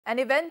An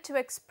event to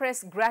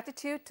express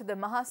gratitude to the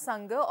Maha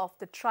Sangha of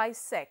the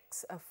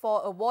tri-sects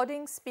for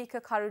awarding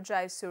Speaker Karu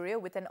Jayasuriya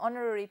with an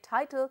honorary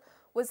title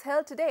was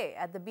held today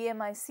at the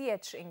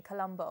BMICH in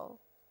Colombo.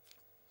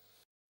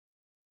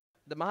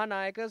 The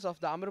Mahanayakas of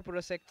the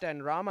Amarapura sect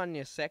and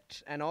Ramanya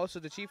sect and also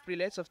the chief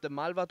prelates of the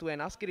Malvatu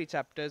and Askari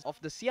chapters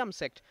of the Siam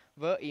sect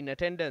were in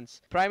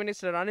attendance. Prime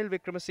Minister Ranil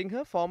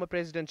Wickremesinghe, former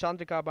President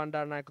Chandrika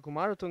Bandaranaike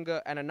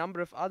Kumaratunga and a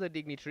number of other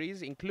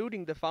dignitaries,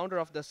 including the founder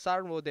of the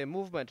Sarvodaya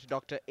movement,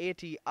 Dr.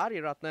 A.T.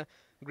 Aryaratne,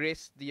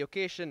 graced the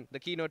occasion. The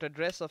keynote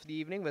address of the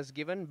evening was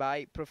given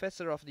by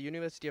Professor of the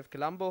University of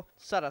Colombo,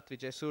 Karu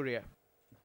Jayasuriya.